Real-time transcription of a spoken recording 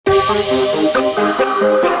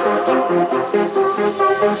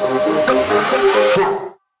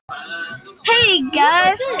Hey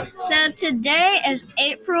guys, so today is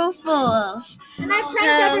April Fool's. And I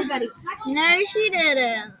pranked everybody. No, she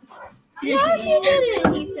didn't. No, she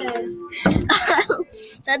didn't, he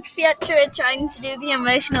said. That's Pietro trying to do the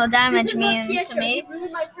emotional damage meme to me,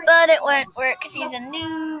 but it won't work because he's a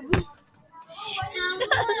noob.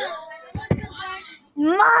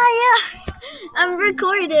 Maya, I'm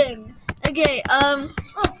recording. Okay, God.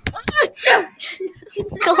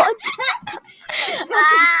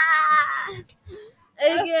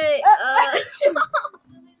 Okay,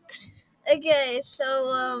 okay,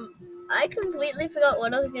 so, I completely forgot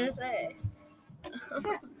what I was gonna say.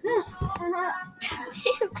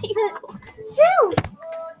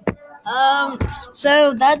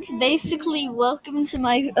 So that's basically welcome to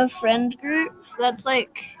my friend group. So that's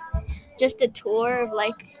like just a tour of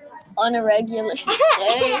like on a regular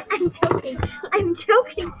day. I'm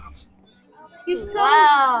joking.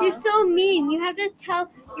 Wow. You're so mean. You have to tell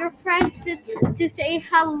your friends to say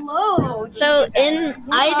hello. So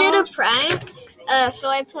I did a prank. So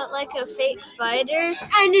I put like a fake spider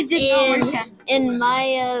And it did not work. in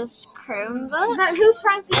Maya's Chromebook, But who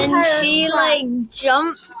pranked and her she friend? like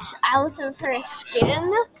jumped out of her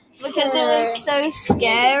skin because it was so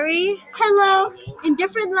scary. Hello in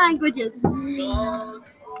different languages.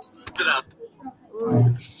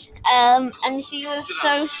 And she was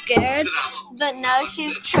so scared, but now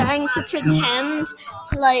she's trying to pretend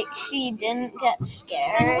like she didn't get And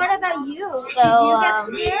scared. what about you? So,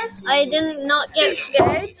 Did you get scared? I did not get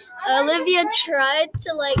scared. Olivia tried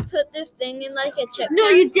to like put this thing in like a chip. No,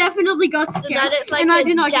 you definitely got scared. So that it's like and I a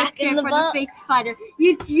did not Jack get in scared the for Box. the fake spider.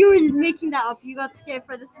 You were making that up. You got scared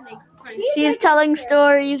for the snake. She's telling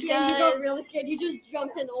stories, Yeah, you got guys. really scared. You just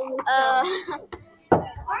jumped and almost fell.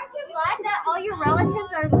 Aren't you glad that all your relatives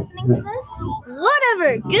are listening to this?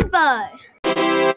 Whatever. Goodbye.